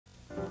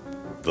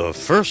The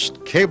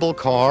first cable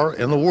car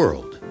in the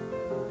world.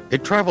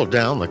 It traveled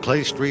down the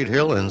Clay Street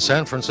Hill in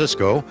San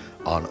Francisco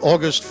on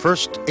August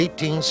 1st,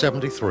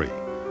 1873.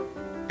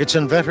 Its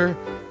inventor,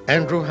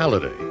 Andrew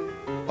Halliday,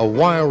 a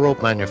wire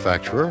rope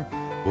manufacturer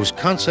whose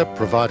concept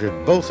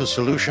provided both a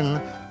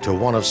solution to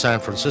one of San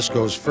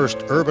Francisco's first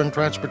urban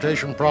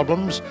transportation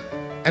problems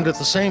and at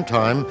the same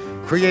time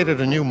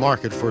created a new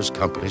market for his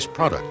company's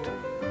product.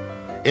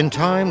 In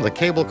time, the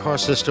cable car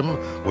system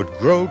would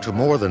grow to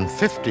more than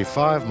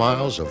 55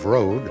 miles of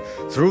road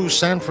through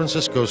San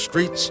Francisco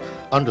streets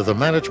under the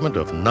management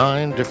of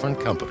 9 different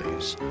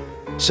companies.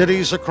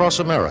 Cities across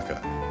America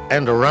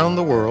and around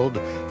the world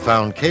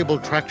found cable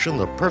traction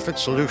the perfect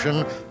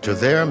solution to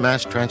their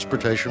mass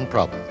transportation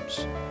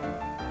problems.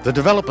 The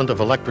development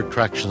of electric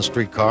traction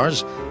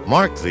streetcars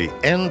marked the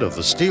end of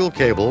the steel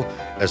cable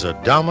as a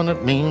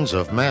dominant means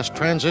of mass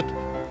transit,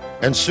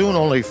 and soon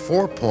only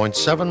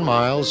 4.7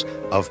 miles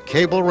of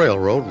cable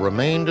railroad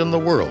remained in the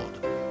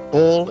world,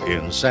 all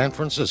in San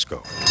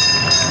Francisco.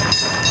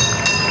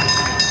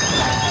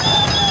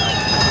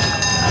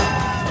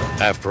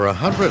 After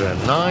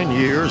 109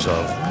 years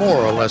of more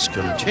or less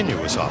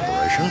continuous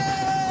operation,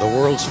 the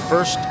world's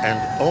first and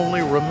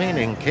only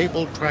remaining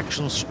cable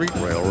traction street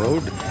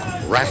railroad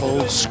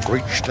rattled,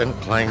 screeched, and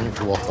clanged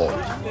to a halt.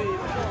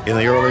 In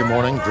the early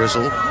morning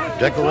drizzle,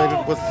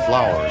 decorated with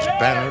flowers,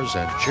 banners,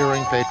 and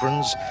cheering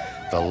patrons,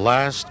 the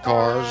last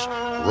cars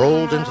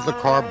rolled into the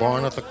car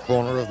barn at the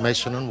corner of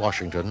Mason and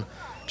Washington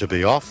to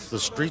be off the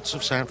streets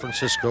of San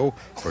Francisco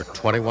for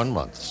 21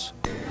 months.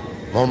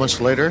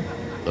 Moments later,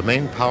 the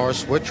main power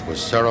switch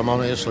was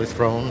ceremoniously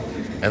thrown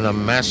and the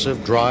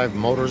massive drive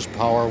motor's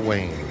power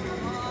waned.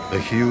 The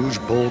huge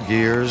bull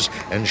gears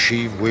and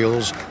sheave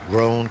wheels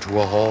groaned to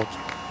a halt.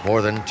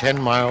 More than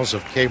 10 miles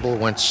of cable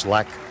went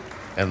slack,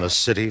 and the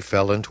city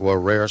fell into a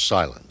rare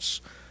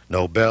silence.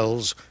 No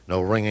bells,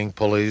 no ringing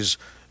pulleys,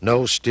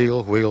 no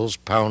steel wheels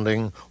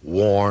pounding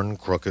worn,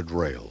 crooked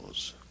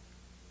rails.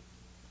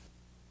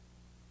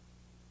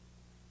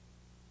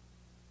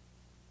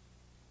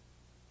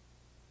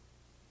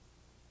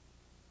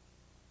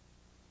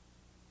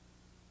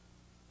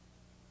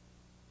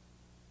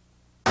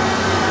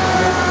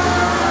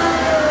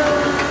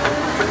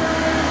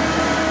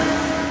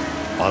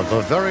 On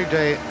the very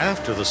day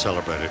after the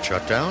celebrated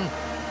shutdown,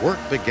 work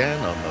began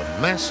on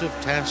the massive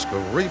task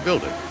of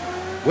rebuilding,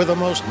 with the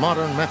most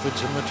modern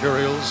methods and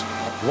materials,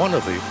 one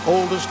of the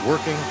oldest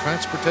working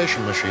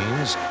transportation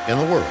machines in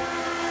the world.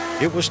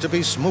 It was to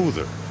be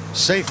smoother,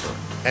 safer,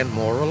 and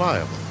more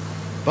reliable.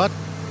 But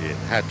it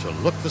had to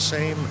look the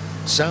same,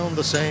 sound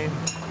the same,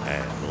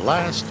 and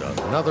last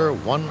another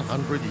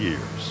 100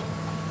 years.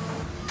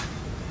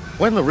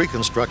 When the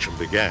reconstruction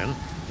began,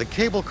 the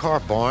cable car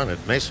barn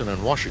at Mason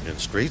and Washington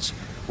Streets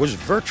was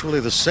virtually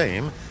the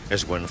same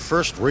as when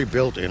first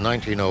rebuilt in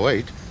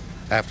 1908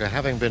 after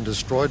having been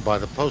destroyed by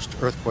the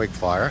post-earthquake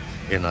fire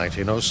in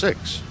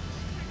 1906.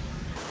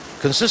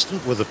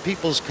 Consistent with the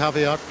people's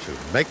caveat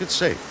to make it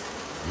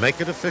safe,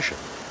 make it efficient,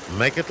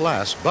 make it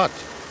last, but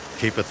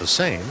keep it the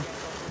same,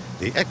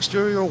 the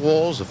exterior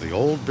walls of the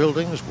old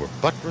buildings were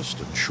buttressed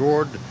and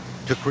shored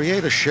to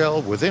create a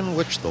shell within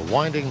which the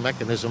winding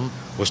mechanism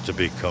was to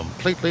be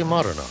completely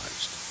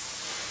modernized.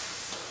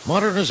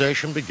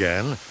 Modernization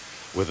began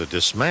with the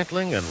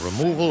dismantling and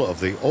removal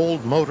of the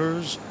old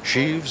motors,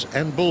 sheaves,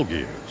 and bull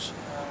gears.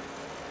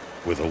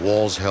 With the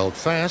walls held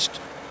fast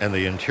and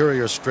the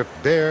interior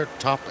stripped bare,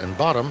 top and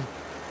bottom,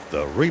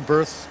 the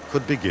rebirth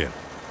could begin.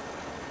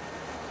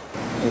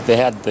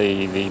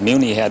 The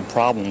Muni had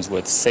problems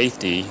with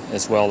safety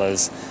as well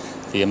as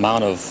the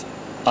amount of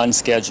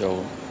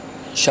unscheduled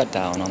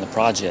shutdown on the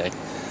project.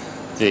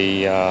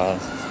 The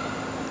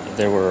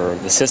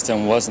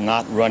system was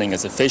not running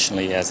as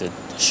efficiently as it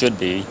should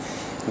be.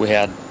 We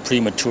had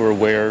premature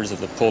wears of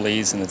the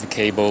pulleys and of the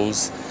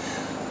cables.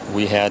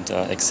 We had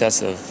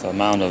excessive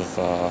amount of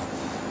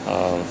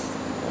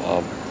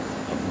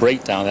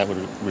breakdown that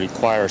would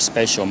require a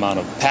special amount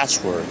of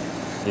patchwork.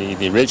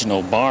 The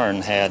original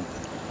barn had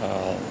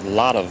a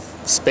lot of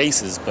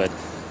spaces, but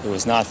it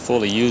was not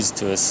fully used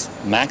to its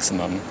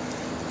maximum.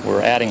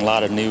 We're adding a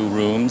lot of new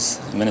rooms,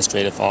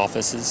 administrative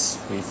offices.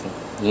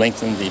 We've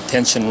lengthened the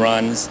tension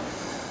runs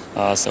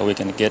so we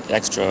can get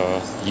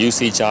extra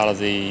usage out of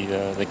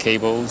the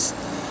cables.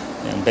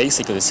 And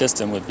basically the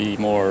system would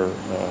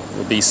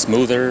be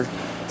smoother,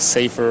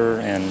 safer,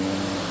 and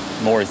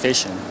more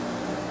efficient.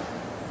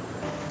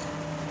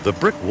 The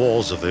brick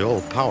walls of the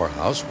old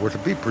powerhouse were to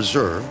be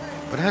preserved,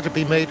 but had to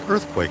be made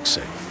earthquake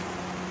safe.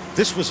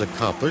 This was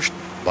accomplished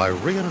by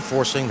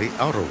reinforcing the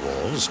outer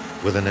walls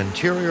with an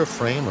interior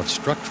frame of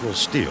structural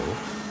steel,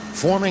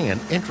 forming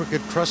an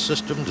intricate truss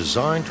system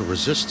designed to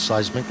resist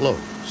seismic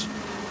loads.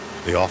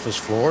 The office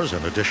floors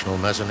and additional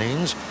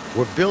mezzanines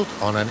were built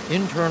on an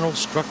internal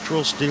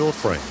structural steel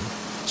frame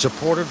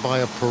supported by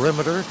a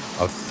perimeter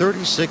of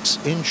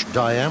 36-inch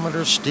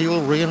diameter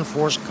steel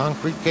reinforced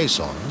concrete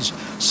caissons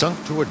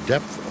sunk to a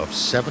depth of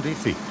 70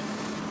 feet.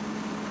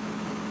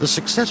 The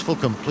successful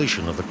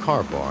completion of the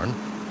car barn,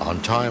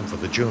 on time for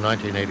the June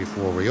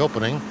 1984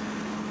 reopening,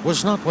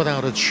 was not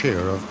without its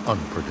share of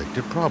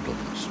unpredicted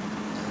problems.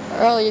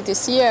 Earlier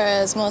this year,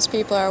 as most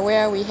people are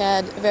aware, we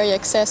had a very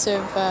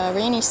excessive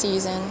rainy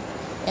season,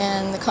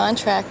 and the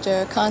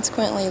contractor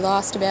consequently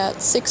lost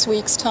about 6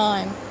 weeks'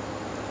 time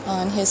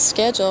on his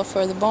schedule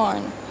for the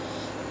barn,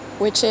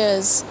 which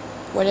is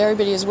what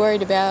everybody is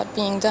worried about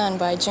being done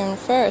by June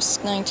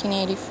 1st,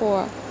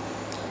 1984.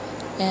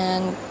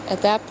 And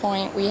at that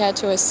point, we had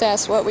to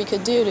assess what we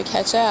could do to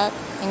catch up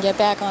and get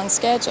back on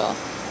schedule.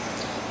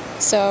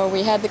 So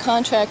we had the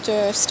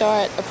contractor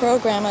start a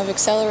program of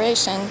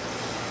acceleration,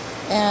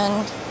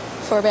 and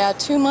for about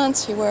 2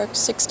 months he worked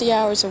 60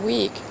 hours a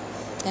week.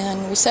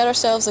 And we set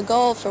ourselves a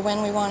goal for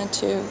when we wanted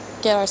to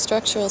get our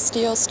structural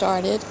steel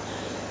started,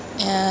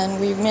 and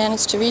we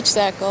managed to reach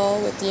that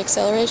goal with the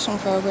acceleration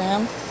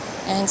program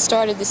and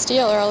started the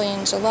steel early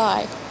in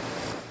July.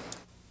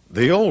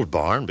 The old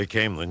barn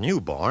became the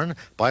new barn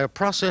by a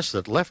process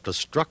that left a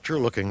structure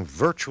looking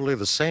virtually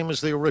the same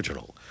as the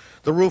original.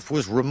 The roof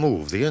was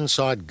removed, the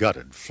inside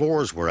gutted,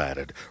 floors were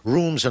added,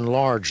 rooms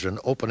enlarged, and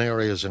open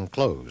areas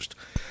enclosed.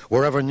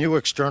 Wherever new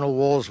external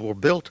walls were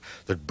built,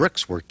 the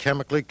bricks were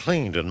chemically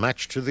cleaned and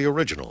matched to the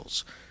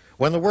originals.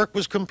 When the work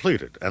was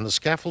completed and the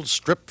scaffold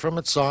stripped from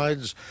its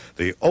sides,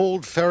 the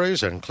old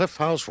Ferries and Cliff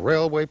House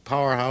railway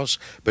powerhouse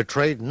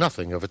betrayed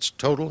nothing of its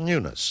total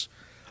newness.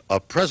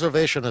 A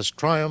preservationist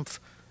triumph,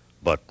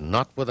 but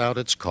not without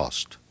its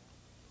cost.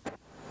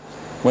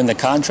 When the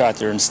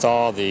contractor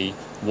installed the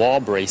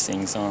wall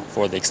bracings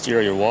for the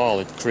exterior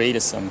wall, it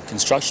created some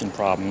construction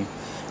problem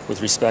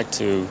with respect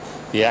to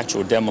the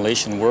actual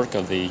demolition work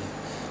of the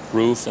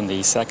roof and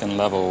the second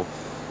level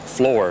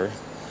floor.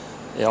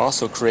 It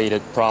also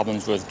created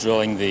problems with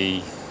drilling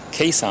the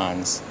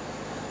caissons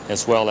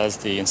as well as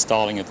the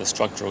installing of the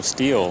structural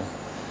steel.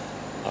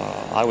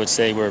 I would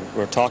say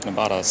we're talking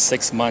about a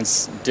 6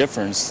 months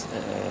difference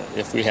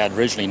if we had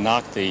originally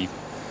knocked the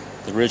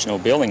original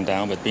building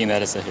down, but being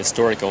that it's a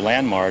historical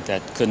landmark,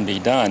 that couldn't be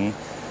done,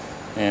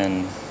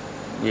 and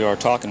we are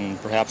talking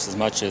perhaps as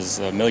much as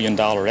 $1 million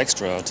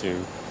extra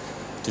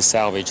to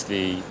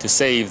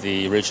save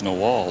the original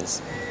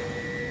walls.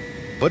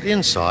 But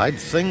inside,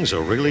 things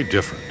are really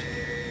different.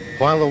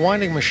 While the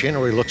winding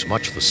machinery looks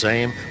much the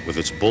same, with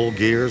its bull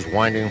gears,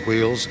 winding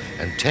wheels,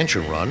 and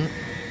tension run,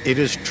 it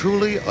is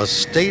truly a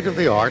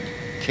state-of-the-art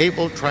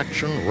cable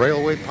traction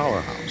railway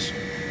powerhouse.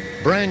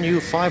 Brand new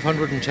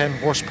 510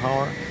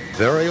 horsepower,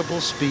 variable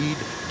speed,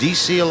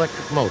 DC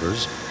electric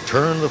motors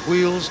turn the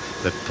wheels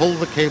that pull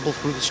the cable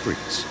through the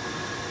streets.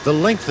 The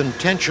lengthened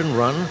tension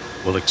run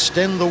will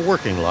extend the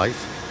working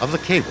life of the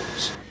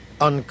cables.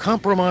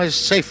 Uncompromised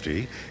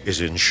safety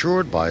is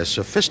ensured by a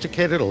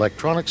sophisticated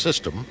electronic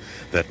system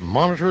that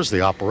monitors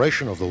the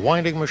operation of the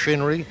winding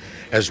machinery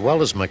as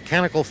well as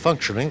mechanical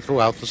functioning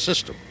throughout the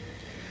system.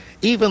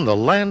 Even the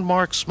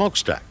landmark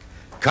smokestack,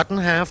 cut in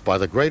half by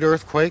the great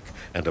earthquake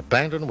and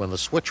abandoned when the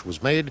switch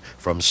was made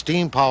from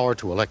steam power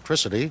to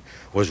electricity,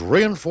 was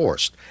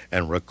reinforced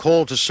and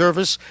recalled to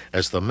service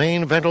as the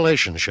main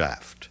ventilation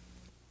shaft.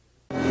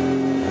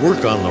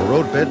 Work on the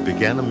roadbed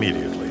began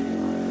immediately.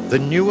 The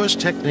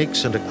newest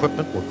techniques and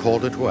equipment were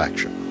called into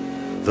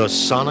action. The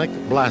Sonic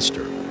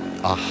Blaster,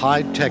 a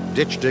high-tech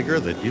ditch digger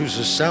that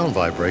uses sound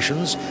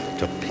vibrations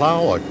to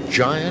plow a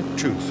giant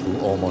tooth through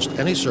almost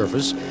any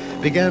surface,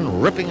 began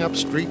ripping up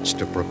streets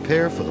to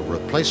prepare for the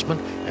replacement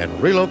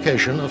and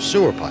relocation of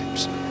sewer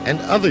pipes and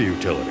other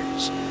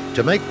utilities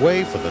to make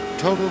way for the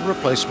total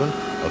replacement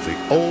of the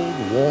old,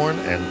 worn,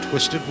 and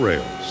twisted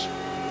rails.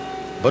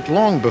 But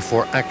long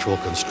before actual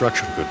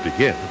construction could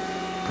begin,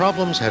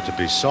 problems had to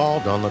be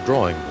solved on the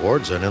drawing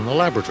boards and in the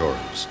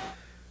laboratories.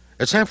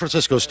 At San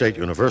Francisco State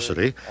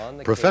University,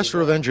 Professor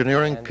of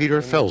Engineering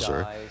Peter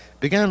Felser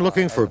began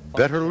looking for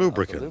better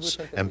lubricants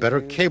and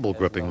better cable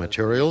gripping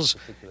materials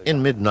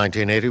in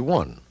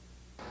mid-1981.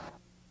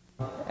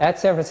 At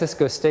San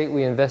Francisco State,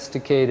 we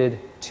investigated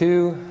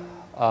two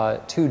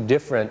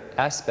different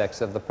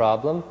aspects of the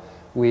problem.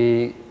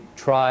 We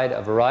tried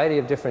a variety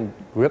of different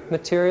grip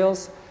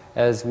materials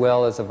as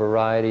well as a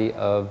variety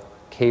of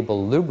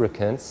cable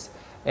lubricants.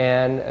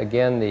 And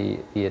again,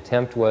 the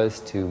attempt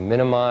was to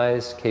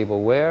minimize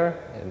cable wear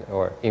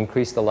or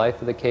increase the life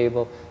of the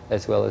cable,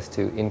 as well as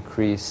to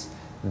increase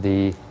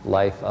the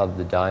life of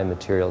the die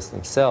materials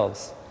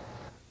themselves.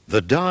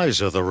 The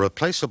dies are the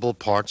replaceable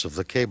parts of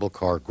the cable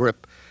car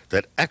grip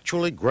that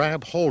actually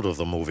grab hold of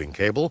the moving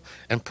cable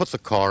and put the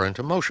car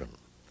into motion.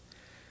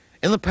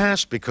 In the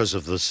past, because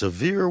of the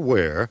severe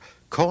wear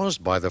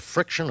caused by the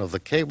friction of the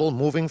cable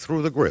moving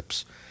through the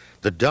grips,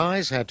 the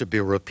dies had to be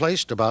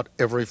replaced about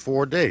every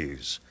 4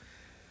 days.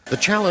 The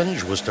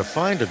challenge was to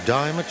find a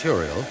die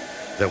material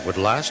that would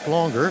last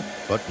longer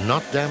but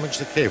not damage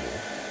the cable,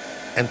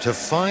 and to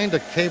find a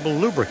cable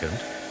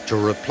lubricant to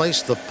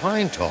replace the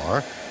pine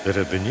tar that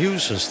had been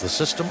used since the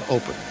system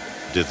opened.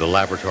 Did the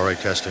laboratory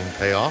testing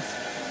pay off?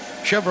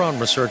 Chevron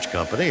Research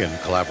Company, in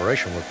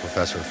collaboration with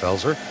Professor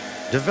Felser,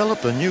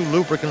 developed a new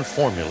lubricant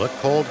formula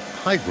called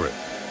High Grip.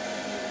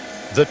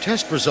 The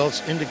test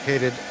results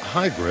indicated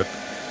High Grip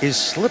is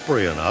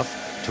slippery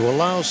enough to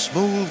allow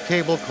smooth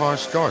cable car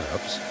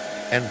startups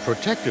and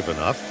protective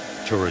enough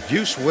to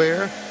reduce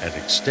wear and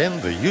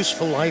extend the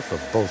useful life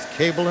of both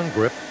cable and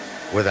grip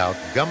without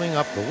gumming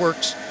up the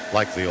works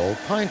like the old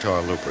pine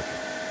tar lubricant.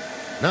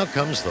 Now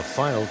comes the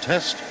final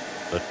test,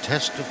 the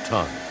test of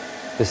time.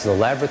 This is a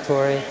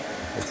laboratory.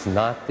 It's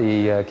not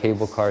the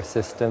cable car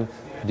system.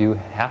 You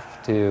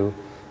have to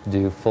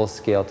do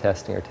full-scale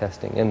testing or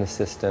testing in the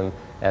system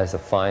as a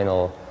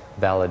final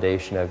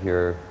validation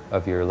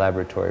of your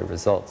laboratory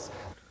results.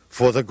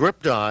 For the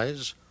grip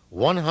dies,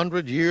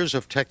 100 years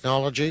of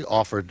technology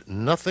offered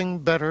nothing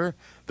better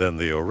than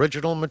the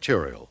original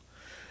material.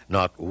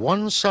 Not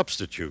one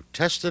substitute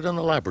tested in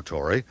the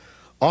laboratory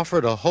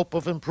offered a hope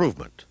of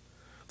improvement.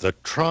 The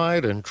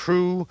tried and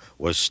true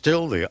was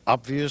still the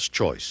obvious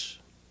choice.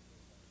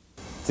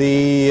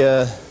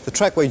 The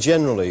trackway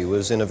generally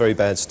was in a very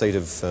bad state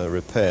of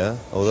repair.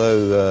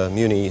 Although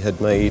Muni had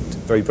made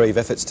very brave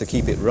efforts to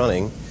keep it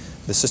running,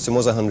 the system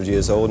was 100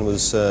 years old and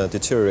was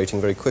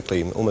deteriorating very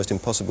quickly, almost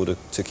impossible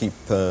to keep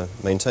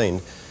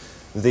maintained.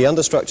 The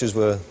understructures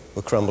were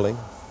crumbling.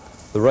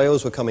 The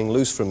rails were coming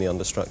loose from the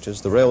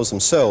understructures. The rails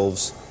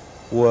themselves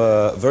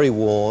were very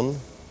worn,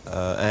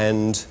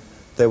 and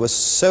there were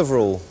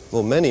several,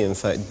 well many in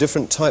fact,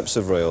 different types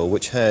of rail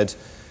which had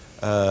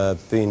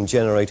been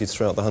generated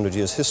throughout the 100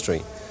 years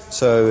history.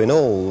 So in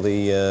all,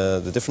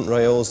 the different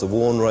rails, the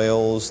worn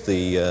rails,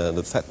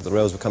 the fact that the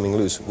rails were coming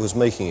loose was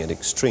making it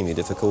extremely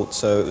difficult,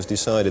 so it was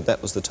decided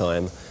that was the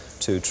time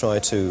to try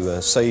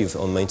to save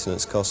on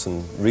maintenance costs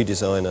and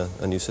redesign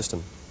a new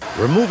system.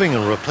 Removing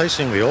and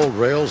replacing the old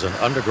rails and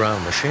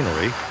underground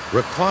machinery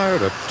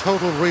required a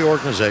total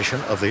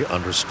reorganization of the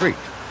understreet.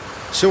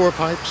 Sewer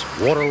pipes,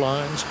 water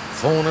lines,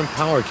 phone and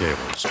power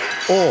cables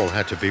all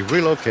had to be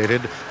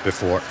relocated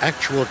before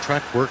actual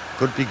track work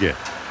could begin.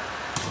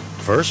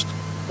 First,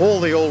 all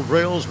the old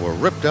rails were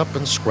ripped up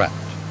and scrapped.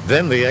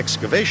 Then the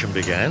excavation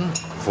began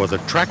for the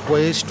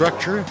trackway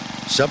structure,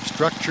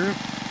 substructure,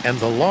 and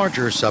the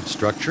larger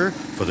substructure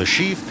for the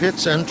sheave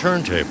pits and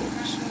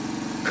turntables.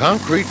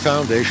 Concrete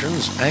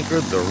foundations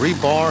anchored the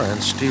rebar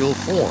and steel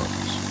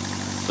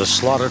forms. The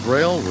slotted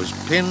rail was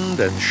pinned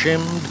and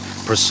shimmed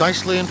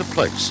precisely into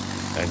place,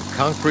 and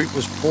concrete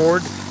was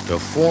poured to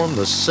form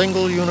the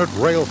single-unit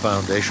rail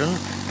foundation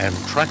and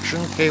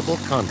traction cable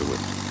conduit.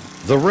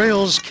 The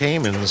rails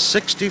came in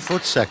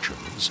 60-foot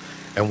sections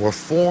and were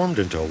formed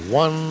into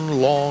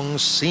one long,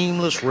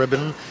 seamless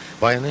ribbon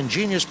by an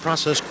ingenious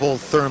process called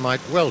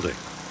thermite welding.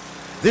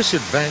 This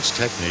advanced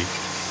technique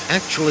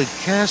actually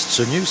casts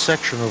a new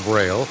section of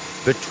rail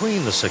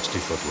between the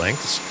 60-foot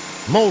lengths,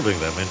 molding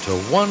them into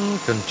one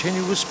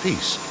continuous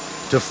piece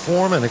to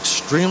form an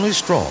extremely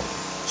strong,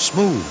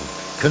 smooth,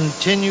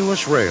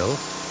 continuous rail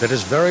that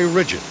is very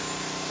rigid,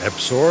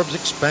 absorbs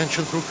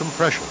expansion through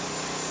compression,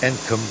 and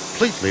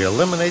completely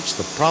eliminates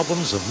the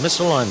problems of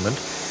misalignment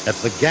at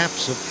the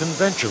gaps of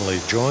conventionally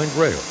joined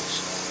rails.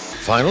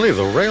 Finally,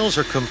 the rails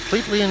are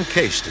completely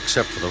encased,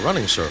 except for the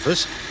running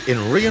surface,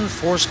 in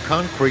reinforced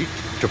concrete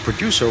to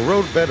produce a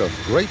roadbed of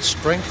great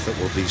strength that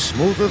will be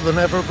smoother than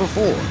ever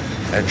before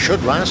and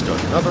should last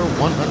another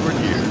 100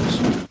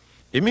 years.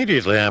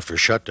 Immediately after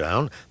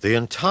shutdown, the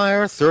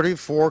entire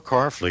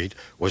 34-car fleet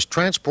was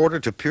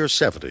transported to Pier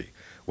 70,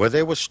 where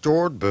they were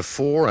stored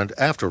before and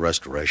after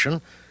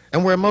restoration,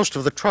 and where most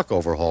of the truck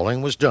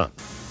overhauling was done.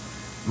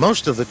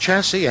 Most of the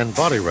chassis and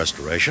body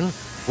restoration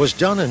was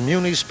done in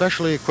Muni's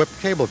specially equipped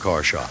cable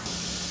car shop.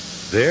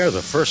 There,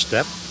 the first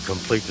step,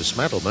 complete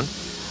dismantlement,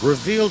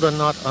 revealed a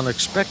not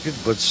unexpected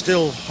but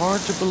still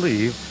hard to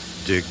believe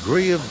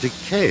degree of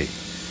decay.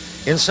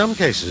 In some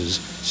cases,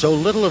 so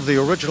little of the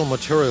original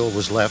material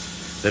was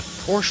left that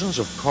portions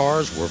of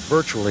cars were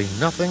virtually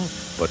nothing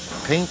but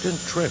paint and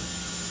trim.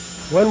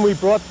 When we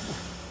brought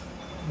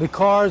the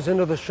cars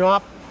into the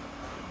shop,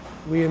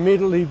 we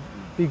immediately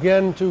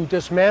began to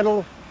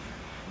dismantle.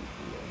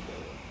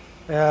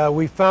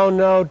 We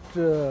found out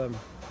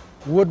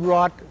wood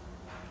rot,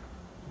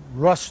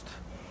 rust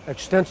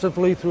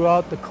extensively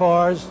throughout the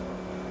cars.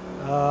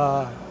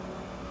 A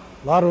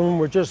lot of them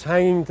were just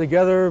hanging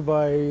together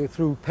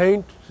through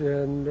paint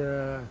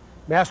and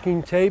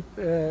masking tape,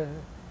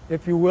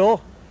 if you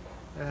will.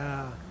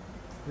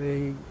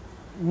 They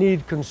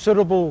need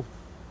considerable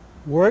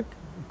work,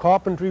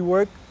 carpentry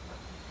work,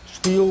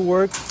 steel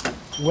work,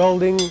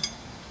 welding,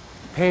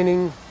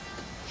 painting,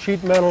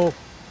 sheet metal,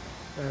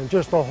 and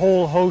just a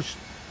whole host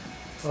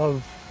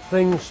of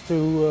things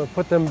to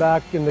put them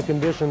back in the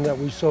condition that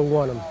we so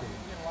want them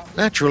to.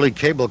 Naturally,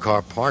 cable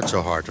car parts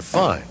are hard to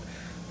find.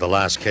 The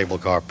last cable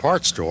car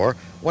parts store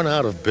went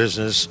out of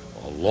business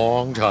a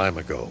long time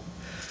ago.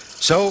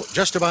 So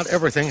just about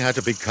everything had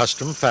to be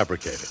custom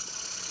fabricated.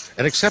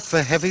 And except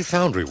the heavy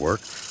foundry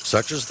work,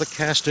 such as the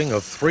casting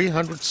of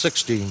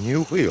 360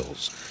 new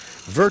wheels,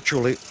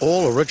 virtually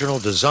all original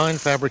design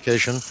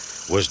fabrication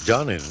was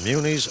done in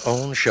Muni's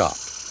own shop.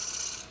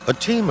 A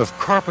team of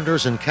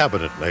carpenters and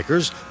cabinet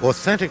makers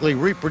authentically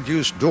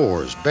reproduced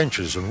doors,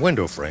 benches, and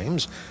window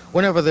frames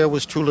whenever there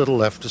was too little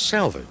left to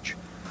salvage.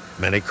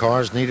 Many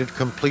cars needed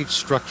complete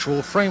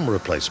structural frame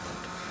replacement.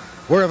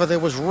 Wherever there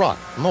was rot,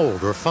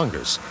 mold, or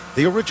fungus,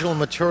 the original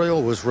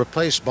material was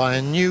replaced by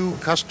a new,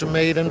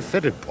 custom-made and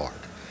fitted part.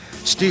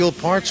 Steel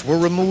parts were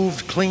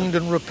removed, cleaned,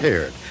 and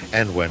repaired,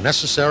 and when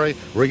necessary,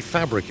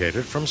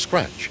 refabricated from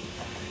scratch.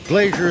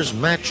 Glaziers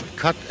matched,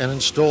 cut, and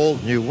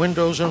installed new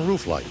windows and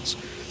roof lights.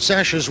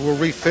 Sashes were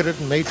refitted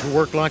and made to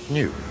work like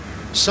new.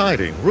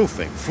 Siding,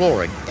 roofing,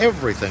 flooring,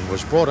 everything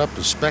was brought up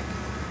to spec.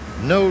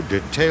 No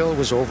detail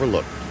was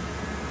overlooked.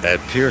 At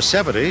Pier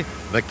 70,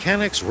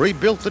 mechanics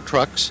rebuilt the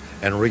trucks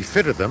and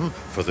refitted them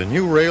for the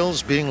new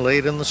rails being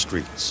laid in the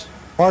streets.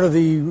 Part of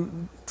the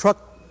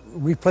truck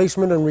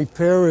replacement and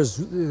repair is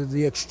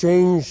the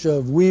exchange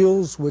of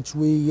wheels, which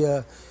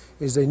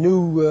is a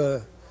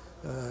new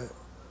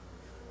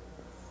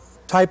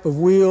type of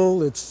wheel.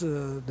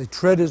 The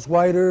tread is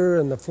wider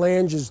and the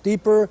flange is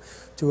deeper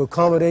to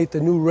accommodate the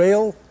new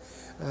rail.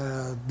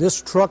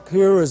 This truck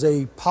here is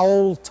a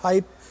Powell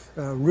type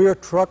rear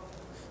truck,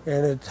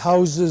 and it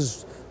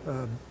houses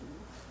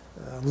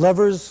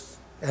levers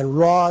and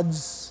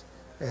rods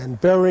and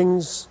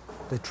bearings,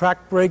 the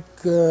track brake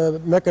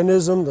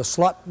mechanism, the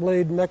slot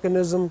blade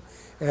mechanism,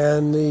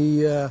 and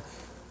the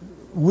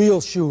wheel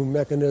shoe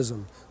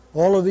mechanism.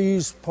 All of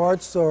these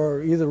parts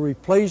are either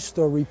replaced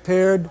or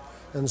repaired,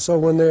 and so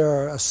when they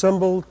are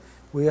assembled,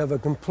 we have a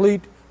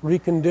complete,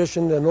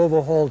 reconditioned, and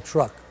overhauled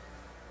truck.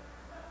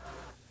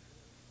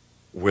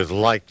 With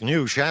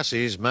like-new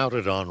chassis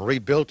mounted on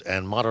rebuilt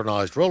and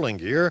modernized rolling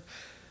gear,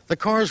 the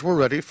cars were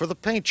ready for the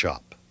paint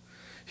shop.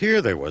 Here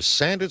they were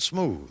sanded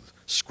smooth,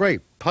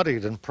 scraped,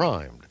 puttied, and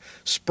primed,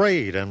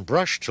 sprayed and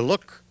brushed to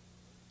look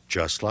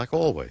just like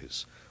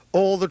always.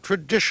 All the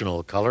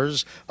traditional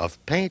colors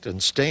of paint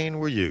and stain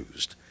were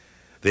used.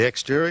 The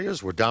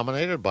exteriors were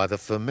dominated by the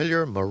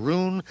familiar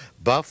maroon,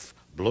 buff,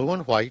 blue,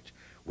 and white,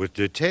 with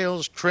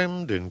details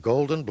trimmed in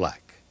gold and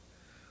black.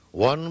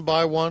 One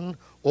by one,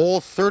 all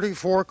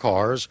 34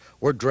 cars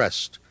were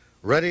dressed,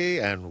 ready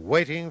and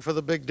waiting for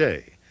the big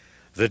day.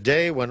 The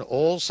day when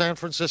all San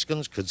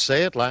Franciscans could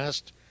say at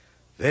last,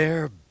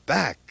 they're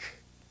back.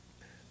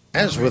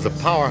 As with the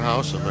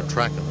powerhouse and the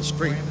track and the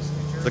street,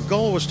 the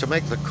goal was to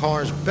make the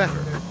cars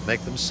better,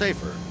 make them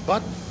safer,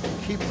 but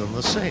keep them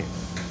the same.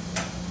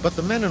 But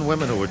the men and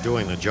women who were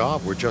doing the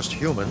job were just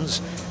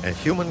humans, and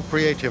human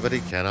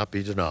creativity cannot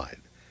be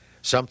denied.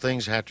 Some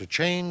things had to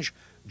change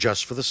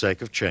just for the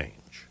sake of change.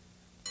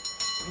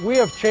 We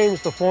have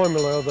changed the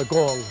formula of the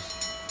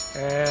gongs,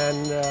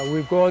 and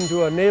we've gone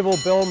to a naval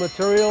bell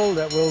material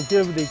that will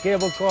give the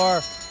cable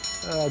car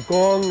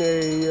gong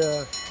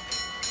a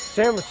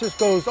San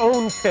Francisco's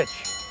own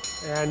pitch,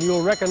 and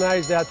you'll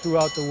recognize that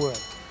throughout the world.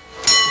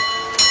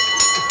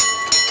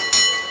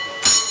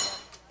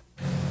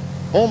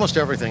 Almost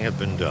everything had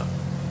been done.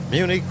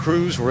 Muni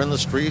crews were in the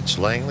streets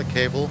laying the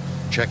cable,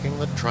 checking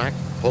the track,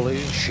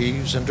 pulleys,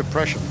 sheaves, and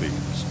depression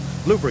beams,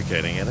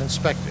 lubricating and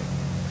inspecting.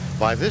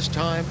 By this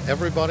time,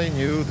 everybody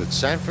knew that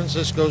San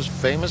Francisco's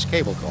famous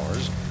cable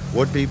cars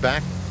would be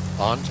back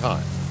on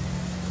time.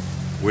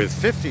 With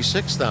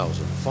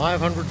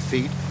 56,500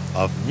 feet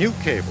of new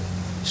cable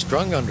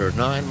strung under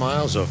 9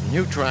 miles of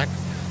new track,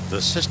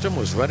 the system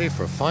was ready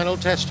for final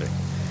testing,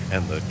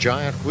 and the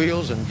giant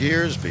wheels and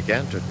gears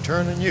began to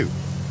turn anew.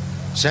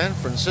 San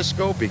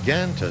Francisco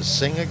began to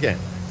sing again.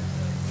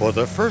 For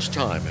the first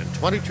time in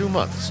 22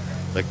 months,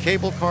 the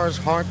cable car's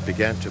heart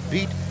began to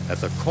beat at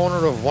the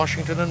corner of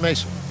Washington and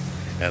Mason,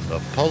 and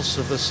the pulse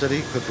of the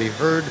city could be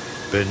heard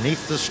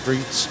beneath the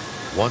streets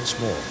once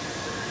more.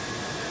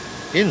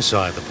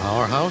 Inside the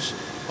powerhouse,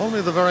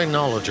 only the very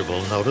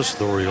knowledgeable noticed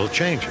the real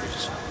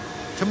changes.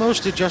 To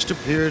most, it just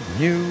appeared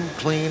new,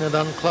 clean, and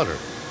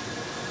uncluttered.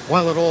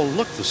 While it all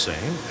looked the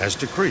same, as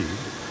decreed,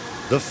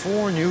 the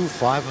 4 new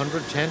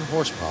 510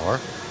 horsepower,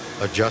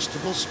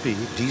 adjustable speed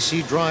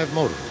DC drive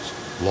motors,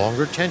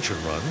 longer tension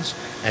runs,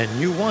 and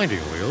new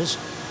winding wheels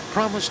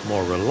promised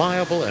more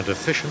reliable and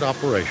efficient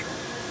operation.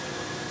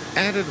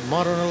 Added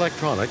modern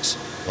electronics,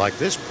 like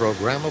this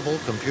programmable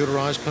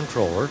computerized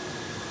controller,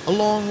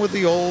 along with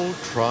the old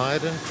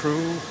tried and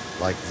true,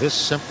 like this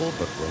simple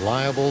but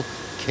reliable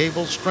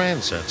cable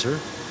strand sensor,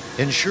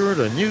 ensured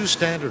a new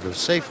standard of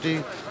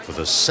safety for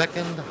the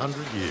second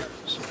 100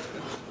 years.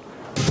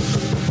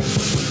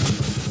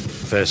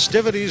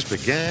 Festivities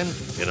began,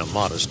 in a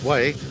modest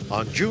way,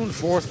 on June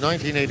 4th,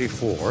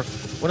 1984,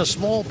 when a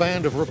small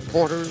band of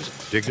reporters,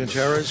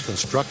 dignitaries,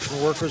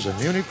 construction workers, and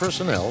Muni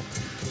personnel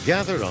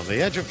gathered on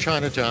the edge of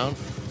Chinatown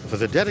for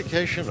the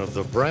dedication of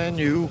the brand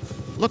new,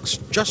 looks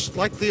just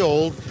like the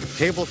old,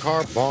 cable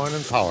car barn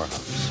and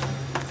powerhouse.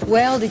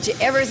 Well, did you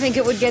ever think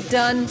it would get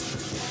done?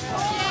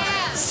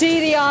 Yeah. See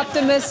the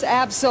optimists?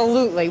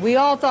 Absolutely. We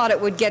all thought it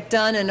would get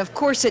done, and of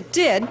course it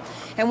did.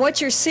 And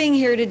what you're seeing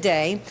here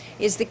today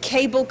is the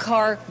cable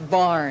car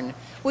barn,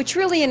 which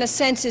really, in a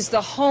sense, is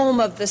the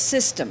home of the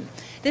system.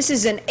 This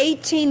is an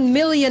 $18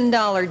 million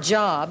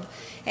job,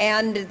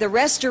 and the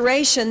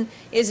restoration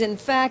is, in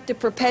fact, a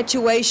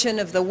perpetuation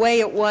of the way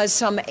it was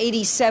some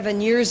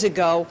 87 years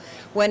ago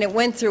when it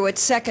went through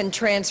its second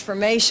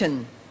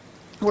transformation.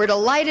 We're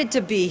delighted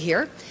to be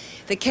here.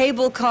 The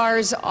cable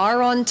cars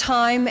are on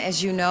time,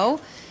 as you know.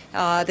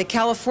 The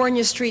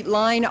California Street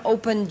line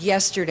opened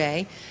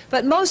yesterday.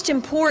 But most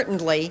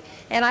importantly,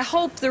 and I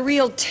hope the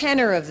real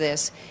tenor of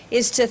this,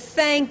 is to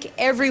thank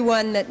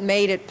everyone that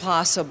made it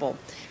possible,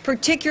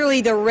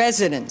 particularly the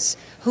residents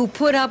who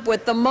put up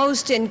with the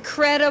most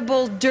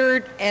incredible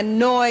dirt and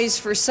noise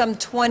for some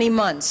 20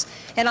 months.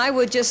 And I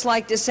would just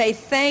like to say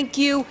thank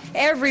you,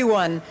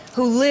 everyone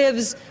who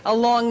lives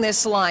along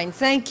this line.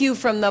 Thank you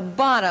from the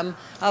bottom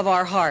of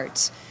our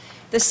hearts.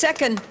 The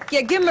second,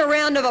 give them a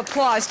round of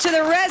applause to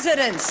the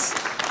residents.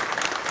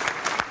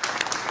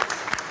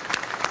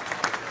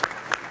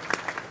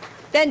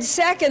 Then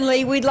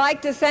secondly, we'd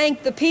like to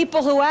thank the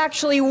people who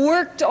actually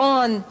worked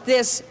on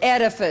this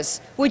edifice.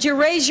 Would you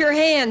raise your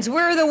hands?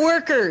 Where are the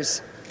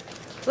workers?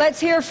 Let's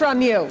hear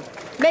from you.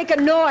 Make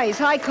a noise.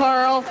 Hi,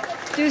 Carl.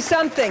 Do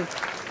something.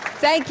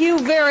 Thank you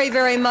very,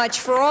 very much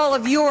for all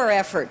of your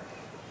effort.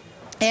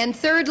 And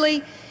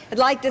thirdly, I'd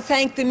like to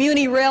thank the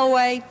Muni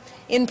Railway,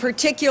 in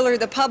particular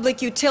the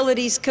Public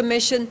Utilities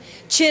Commission,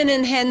 Chin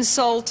and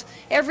Hensoldt,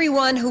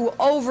 everyone who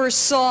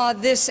oversaw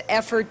this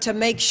effort to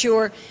make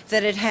sure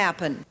that it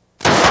happened.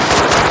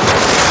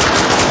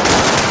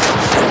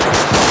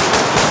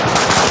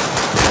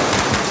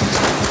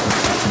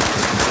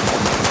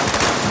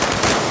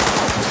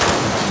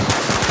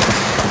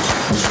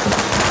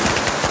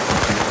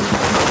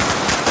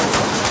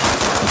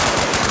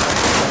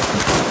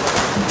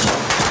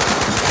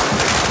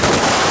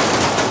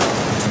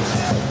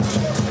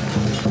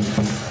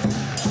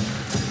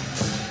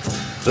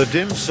 The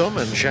dim sum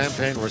and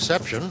champagne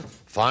reception,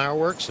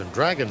 fireworks and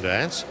dragon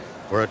dance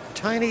were a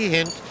tiny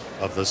hint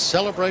of the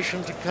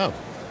celebration to come.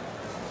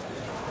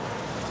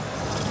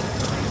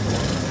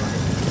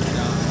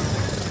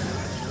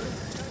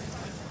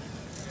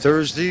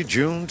 Thursday,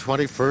 June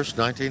 21st,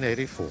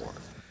 1984.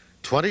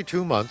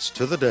 22 months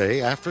to the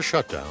day after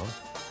shutdown,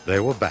 they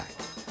were back.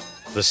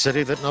 The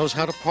city that knows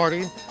how to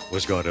party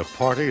was going to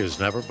party as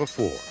never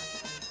before.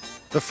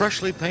 The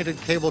freshly painted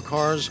cable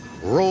cars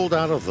rolled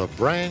out of the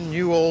brand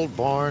new old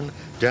barn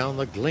down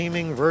the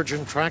gleaming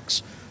Virgin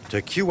tracks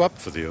to queue up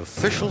for the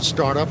official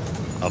startup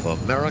of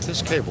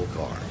America's cable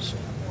cars.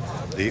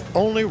 The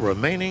only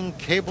remaining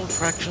cable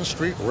traction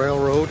street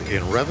railroad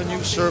in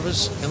revenue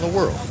service in the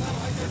world,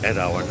 and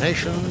our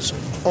nation's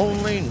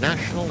only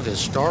national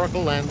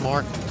historical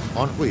landmark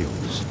on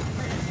wheels.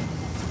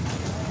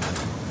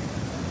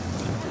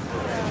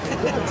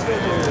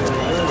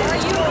 Are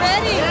you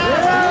ready?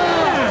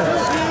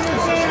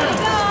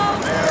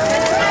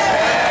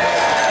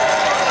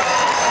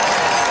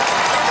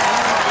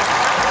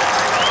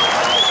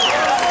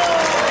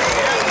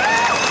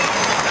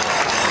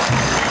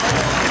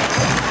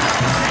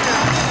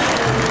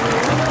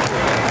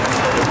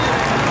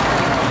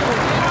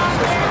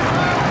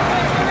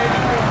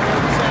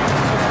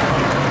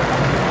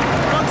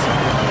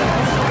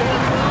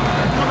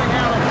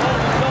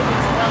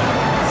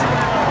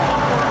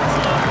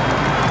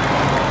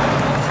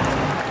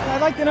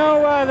 You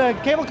know, the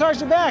cable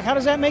cars are back. How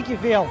does that make you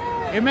feel?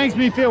 It makes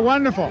me feel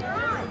wonderful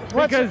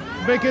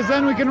because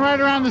then we can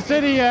ride around the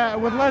city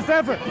with less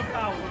effort.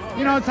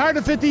 You know, it's hard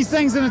to fit these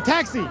things in a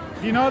taxi.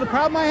 You know the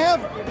problem I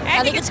have?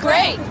 I think it's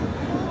great.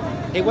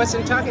 He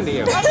wasn't talking to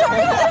you. What's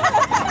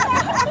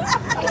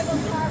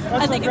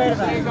so great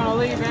about it?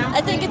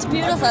 I think it's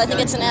beautiful. I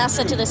think it's an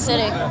asset to the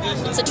city.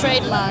 It's a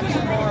trademark.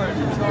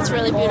 It's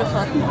really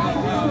beautiful.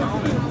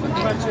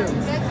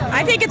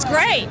 I think it's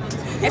great.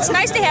 It's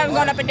nice to have them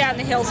going up and down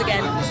the hills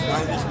again.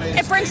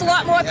 It brings a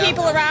lot more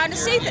people around to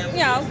see, you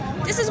know,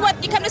 this is what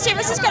you come to San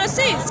Francisco to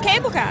see. It's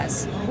cable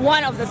cars.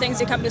 One of the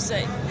things you come to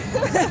see.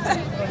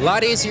 A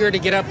lot easier to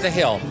get up the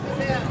hill.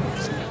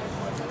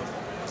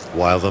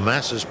 While the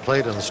masses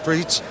played in the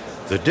streets,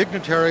 the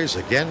dignitaries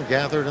again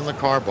gathered in the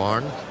car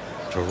barn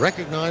to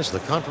recognize the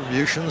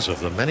contributions of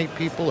the many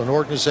people and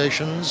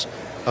organizations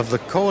of the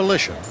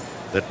coalition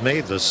that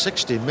made the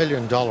 $60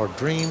 million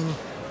dream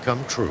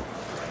come true.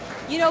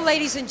 You know,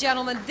 ladies and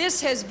gentlemen,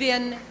 this has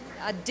been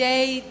a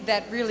day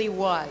that really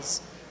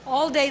was.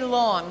 All day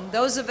long,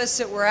 those of us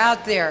that were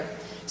out there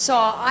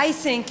saw, I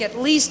think, at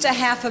least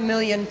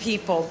 500,000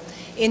 people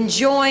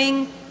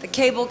enjoying the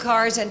cable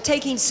cars and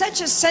taking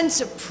such a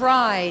sense of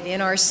pride in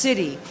our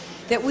city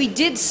that we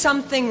did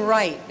something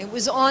right. It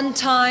was on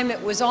time,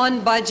 it was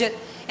on budget,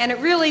 and it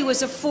really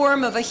was a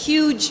form of a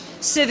huge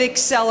civic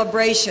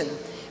celebration.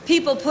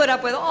 People put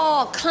up with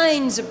all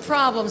kinds of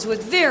problems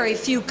with very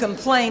few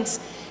complaints,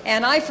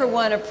 and I, for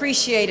one,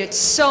 appreciate it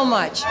so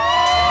much.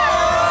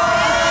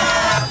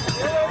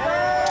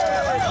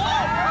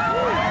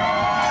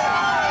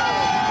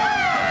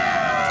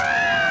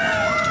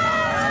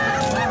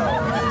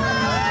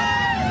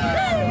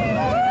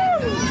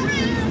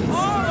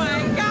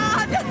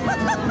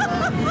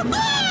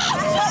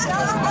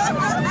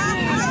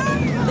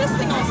 This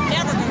thing was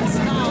never going to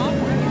stop.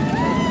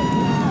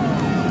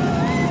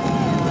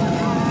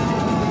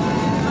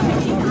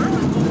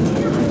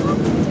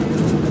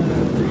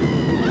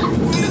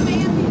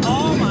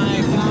 Oh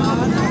my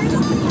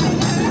God.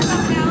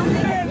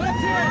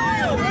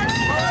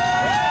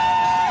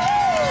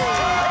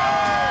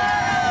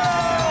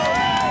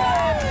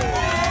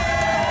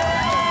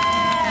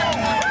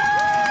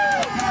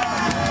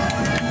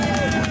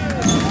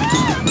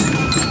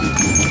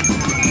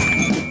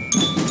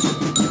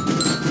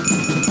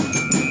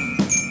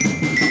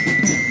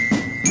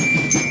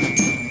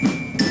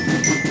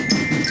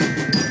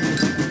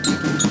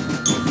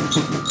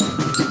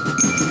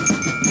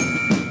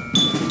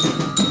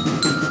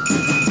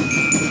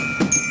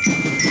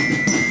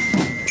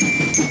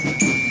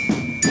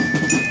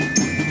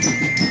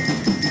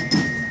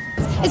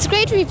 It's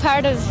great to be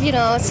part of, you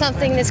know,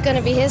 something that's going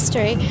to be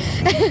history.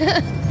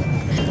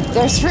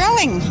 They're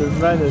thrilling.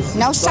 Tremendous.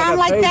 No sound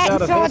like that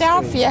in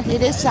Philadelphia.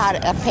 History. It is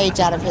a page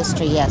out of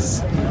history,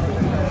 yes.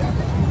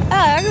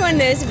 Oh, everyone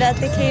knows about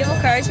the cable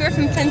cars. We're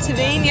from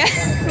Pennsylvania.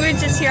 We were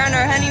just here on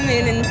our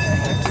honeymoon and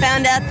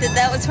found out that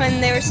that was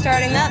when they were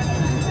starting up.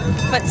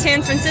 But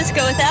San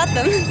Francisco without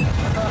them.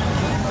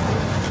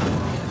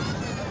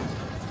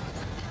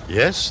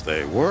 Yes,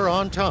 they were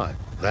on time.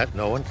 That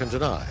no one can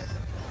deny.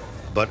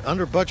 But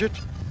under budget?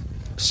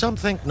 Some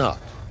think not,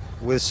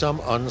 with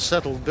some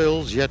unsettled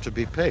bills yet to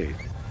be paid.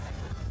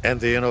 And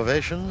the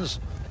innovations?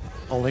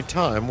 Only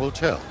time will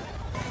tell.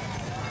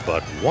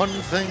 But one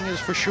thing is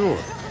for sure.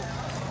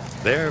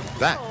 They're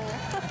back.